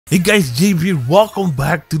Hey guys, JB, welcome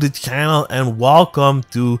back to the channel and welcome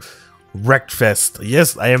to Wreckfest.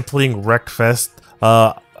 Yes, I am playing Wreckfest.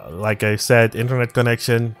 Like I said, internet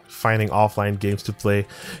connection, finding offline games to play.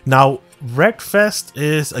 Now, Wreckfest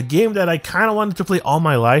is a game that I kind of wanted to play all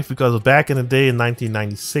my life because back in the day in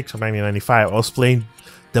 1996 or 1995, I was playing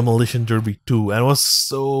Demolition Derby 2 and it was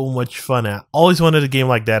so much fun. I always wanted a game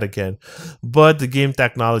like that again, but the game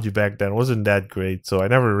technology back then wasn't that great, so I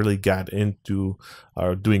never really got into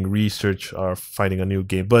doing research or finding a new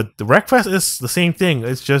game. But the Wreckfest is the same thing,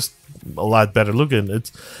 it's just a lot better looking.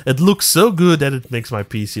 It looks so good that it makes my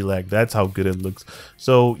PC lag. That's how good it looks.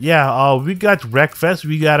 So yeah, we got Wreckfest,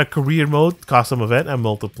 we got a career mode, custom event, and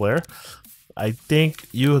multiplayer. I think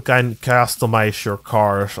you can customize your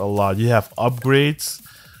cars a lot. You have upgrades.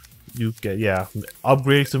 You get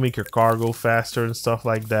upgrades to make your car go faster and stuff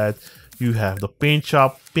like that. You have the paint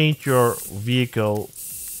shop, paint your vehicle.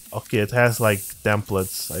 Okay, it has like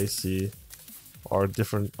templates, I see, or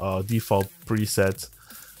different default presets.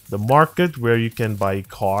 The market, where you can buy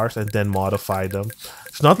cars and then modify them.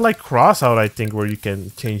 It's not like crosс-out, I think, where you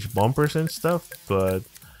can change bumpers and stuff, but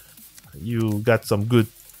you got some good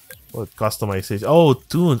customization. Oh,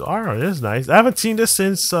 tunes. Oh, that's nice. I haven't seen this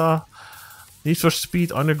since Need for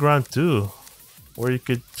Speed Underground 2, where you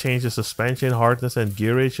could change the suspension hardness and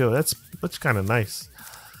gear ratio. That's kind of nice.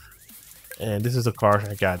 And this is the car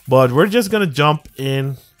I got. But we're just gonna jump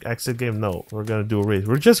in. Exit game. No, we're gonna do a race.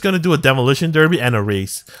 We're just gonna do a demolition derby and a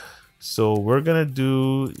race. So we're gonna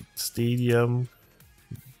do stadium.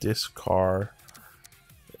 This car.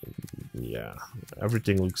 Yeah,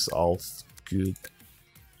 everything looks all good.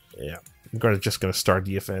 Yeah. I'm just gonna start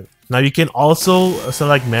the event. Now you can also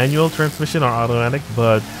select manual transmission or automatic,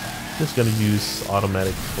 but just gonna use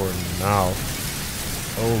automatic for now.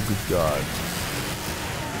 Oh good god.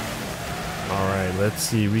 Alright, let's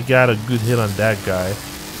see. We got a good hit on that guy.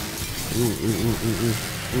 Ooh.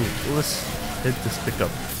 Let's hit this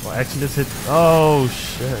pickup. Well, actually let's hit. Oh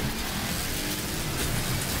shit.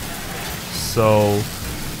 So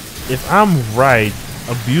if I'm right,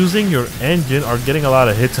 abusing your engine or getting a lot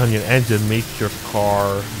of hits on your engine makes your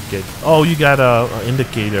car get... Oh, you got a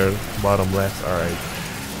indicator bottom left. Alright.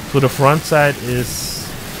 So the front side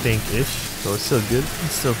is pinkish, so it's still good. You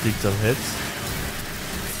still take some hits.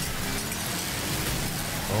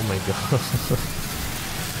 Oh my god.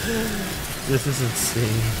 This is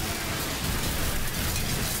insane.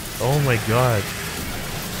 Oh my god.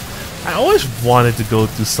 I always wanted to go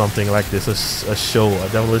to something like this, a show, a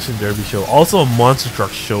demolition derby show, also a monster truck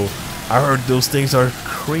show. I heard those things are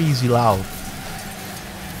crazy loud.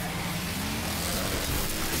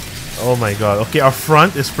 Oh my god. Okay, our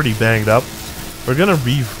front is pretty banged up. We're gonna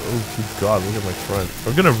oh good god, look at my front.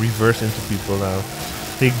 We're gonna reverse into people now.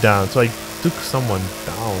 Take down. So I took someone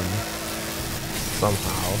down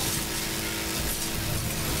somehow.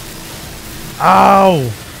 Ow!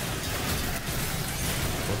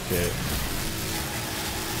 Okay.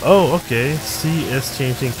 Oh, okay. C is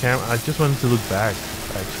changing cam. I just wanted to look back,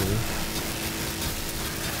 actually.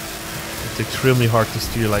 It's extremely hard to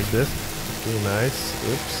steer like this. Okay, nice.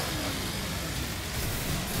 Oops.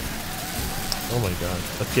 Oh my god.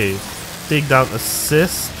 Okay. Takedown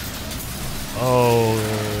assist. Oh.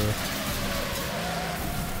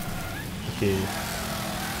 Okay.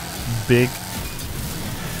 Big.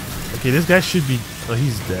 Okay, this guy should be... Oh,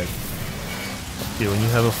 he's dead. Okay, when you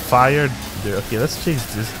have a fire there. Okay, let's chase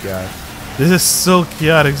this guy. This is so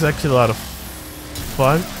chaotic. It's actually a lot of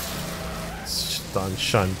fun. Stun,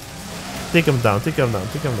 shunt. Take him down, take him down,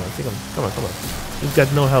 take him down, take him. Come on, come on. He's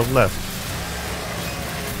got no health left.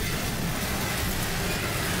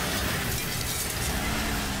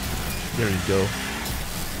 There you go.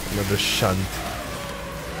 Another shunt.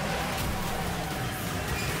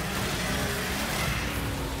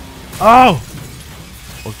 Oh!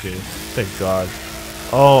 Okay, thank god.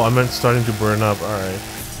 Oh, I meant starting to burn up. Alright.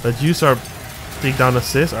 Let's use our takedown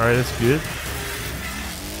assist. Alright, that's good.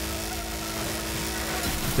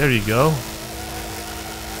 There you go.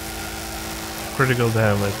 Critical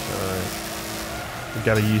damage. Alright. We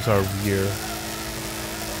gotta use our rear.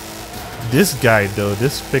 This guy though,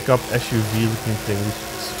 this pickup SUV looking thing is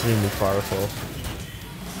extremely powerful.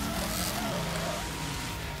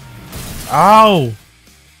 Ow!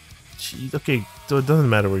 Jeez, okay, so it doesn't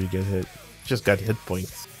matter where you get hit. Just got hit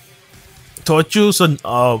points. So I choose a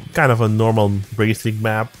kind of a normal racing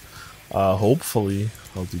map. Hopefully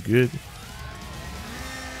I'll do good.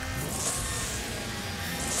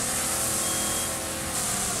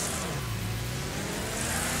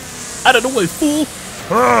 Out of the way, fool!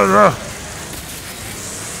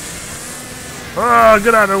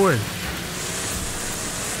 Get out of the way!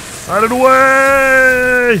 Out of the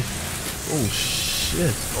way! Oh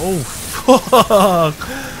shit. Oh fuck.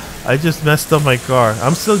 I just messed up my car.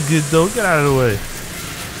 I'm still good though. Get out of the way.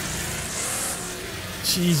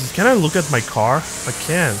 Jesus, can I look at my car? I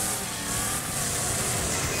can't.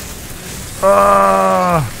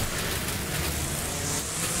 Ah!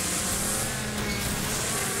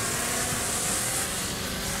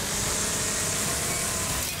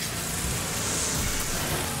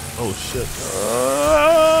 Oh shit.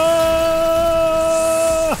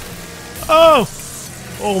 Oh!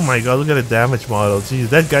 Oh my god, look at the damage model. Jeez,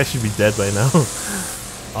 that guy should be dead by now.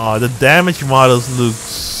 Oh, the damage models look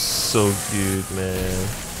so good, man.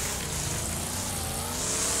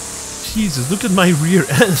 Jesus, look at my rear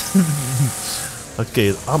end.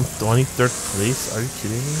 Okay, I'm 23rd place. Are you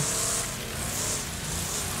kidding me?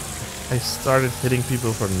 I started hitting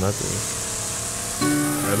people for nothing.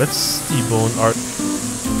 Alright, let's T-bone our...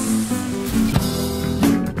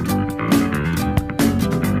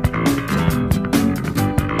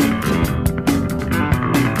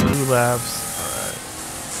 2 laps. Alright.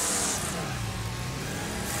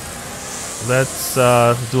 Let's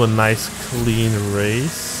do a nice clean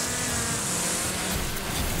race.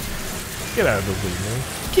 Get out of the way, man.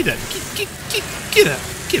 Get out of the way. Get out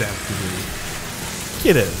of the way.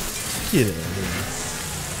 Get out of the way.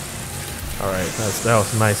 Alright, that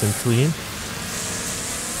was nice and clean.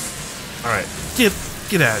 Alright, get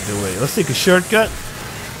out of the way. Let's take a shortcut.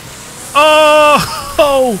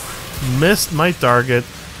 Oh! Missed my target.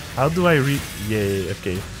 How do I Yay,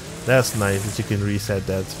 okay. That's nice that you can reset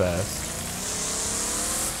that fast.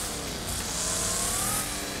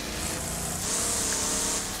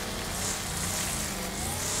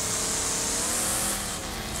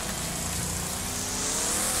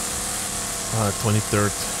 Ah,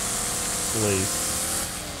 23rd place.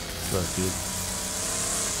 It's not good.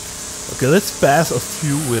 Okay, let's pass a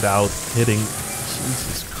few without hitting.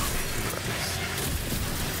 Jesus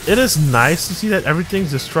Christ. It is nice to see that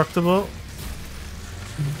everything's destructible,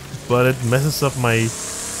 but it messes up my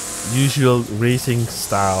usual racing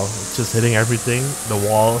style. Just hitting everything, the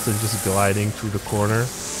walls, and just gliding through the corner.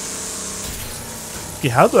 Okay,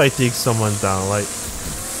 how do I take someone down? Like,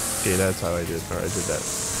 okay, that's how I did. Alright, I did that.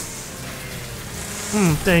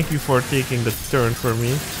 Thank you for taking the turn for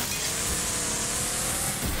me.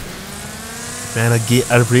 Man, a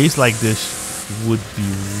race like this would be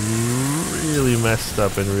really messed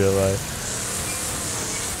up in real life.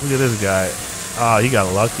 Look at this guy. Ah, he got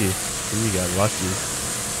lucky. He got lucky.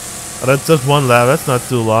 Oh, that's just 1 lap. That's not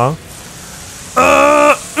too long.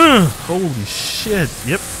 Holy shit.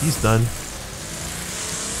 Yep, he's done.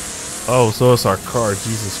 Oh, so is our car.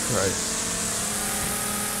 Jesus Christ.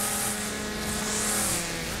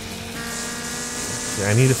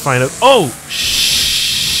 I need to find out. Oh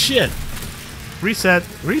shit! Reset.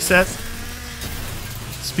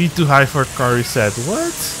 Speed too high for car reset.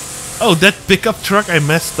 What? Oh, that pickup truck I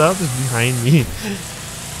messed up is behind me.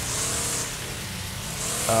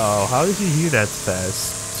 Oh, how did he hear that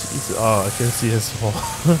fast? Jesus. Oh, I can see his whole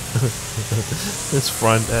his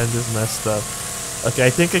front end is messed up. Okay, I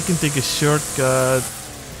think I can take a shortcut.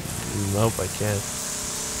 Nope, I can't.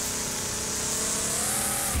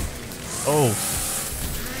 Oh.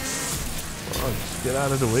 Oh, just get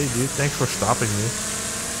out of the way, dude. Thanks for stopping me.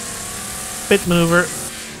 Pit mover.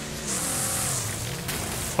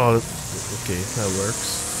 Oh, okay, that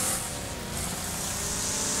works.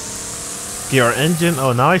 Okay, our engine.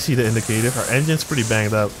 Oh, now I see the indicator. Our engine's pretty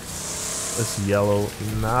banged up. It's yellow.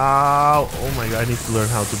 Now, oh my god, I need to learn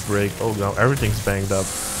how to brake. Oh no, everything's banged up.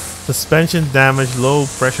 Suspension damage, low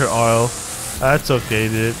pressure oil. That's okay,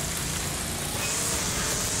 dude.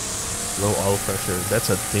 Low oil pressure. That's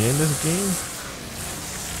a thing in this game?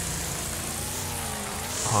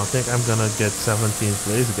 Oh, I think I'm gonna get 17th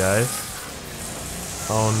place, guys.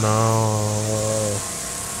 Oh no.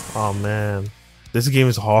 Oh man. This game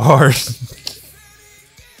is hard.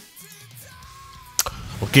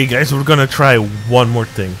 Okay, guys, we're gonna try one more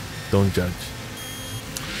thing. Don't judge.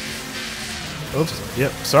 Oops.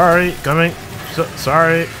 Yep. Sorry. Coming.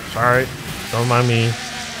 Sorry. Don't mind me.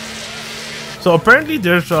 So apparently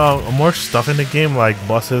there's more stuff in the game, like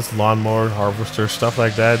buses, lawnmower, harvester, stuff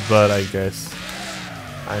like that. But I guess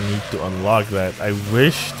I need to unlock that. I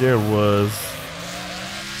wish there was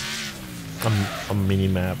a mini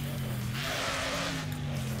map.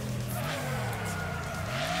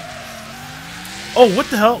 Oh, what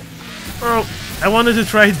the hell? Bro, I wanted to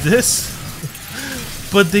try this,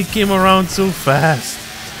 but they came around so fast.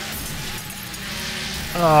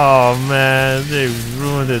 Oh man, they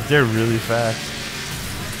ruined it. They're really fast.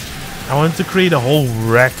 I wanted to create a whole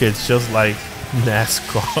wreckage just like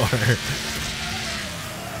NASCAR.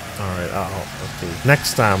 Alright, okay.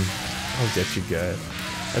 Next time, I'll get you guys.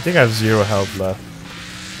 I think I have 0 health left.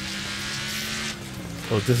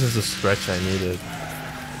 Oh, this is the stretch I needed.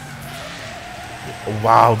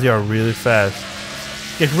 Wow, they are really fast.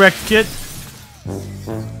 Get wrecked, kid!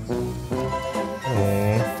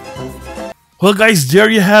 Well guys, there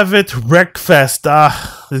you have it, Wreckfest.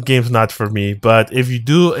 This game's not for me, but if you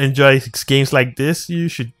do enjoy games like this, you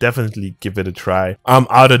should definitely give it a try. I'm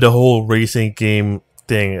out of the whole racing game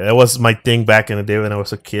thing. It was my thing back in the day when I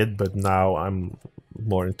was a kid, but now I'm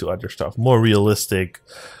more into other stuff, more realistic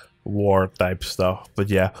war type stuff.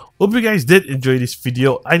 But yeah, hope you guys did enjoy this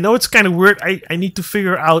video. I know it's kind of weird. I need to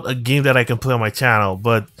figure out a game that I can play on my channel,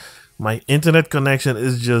 but my internet connection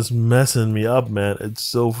is just messing me up, man. It's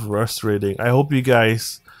so frustrating. I hope you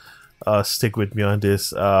guys stick with me on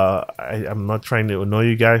this. I'm not trying to annoy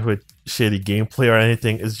you guys with shitty gameplay or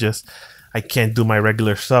anything. It's just I can't do my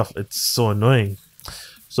regular stuff. It's so annoying.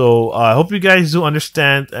 So I hope you guys do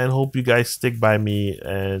understand, and hope you guys stick by me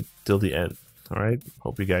and till the end. All right.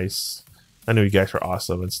 Hope you guys. I know you guys are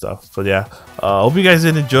awesome and stuff. But yeah, hope you guys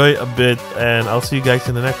did enjoy a bit, and I'll see you guys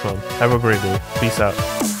in the next one. Have a great day. Peace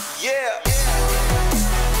out.